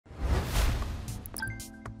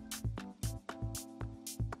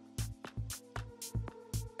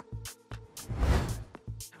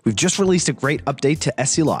We've just released a great update to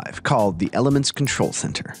SE.Live called the Elements Control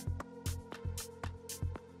Center.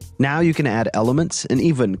 Now you can add elements and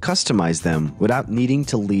even customize them without needing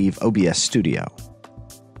to leave OBS Studio.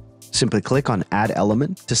 Simply click on Add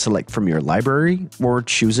Element to select from your library or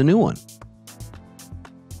choose a new one.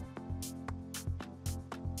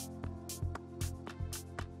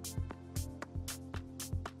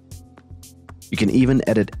 You can even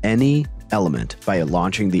edit any element by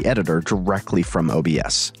launching the editor directly from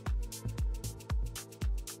OBS.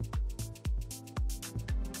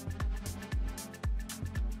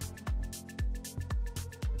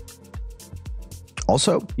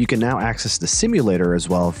 Also, you can now access the simulator as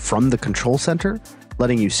well from the control center,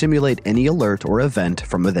 letting you simulate any alert or event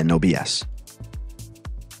from within OBS.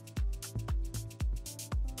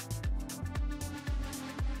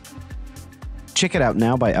 Check it out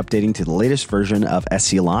now by updating to the latest version of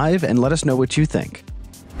SE.Live and let us know what you think.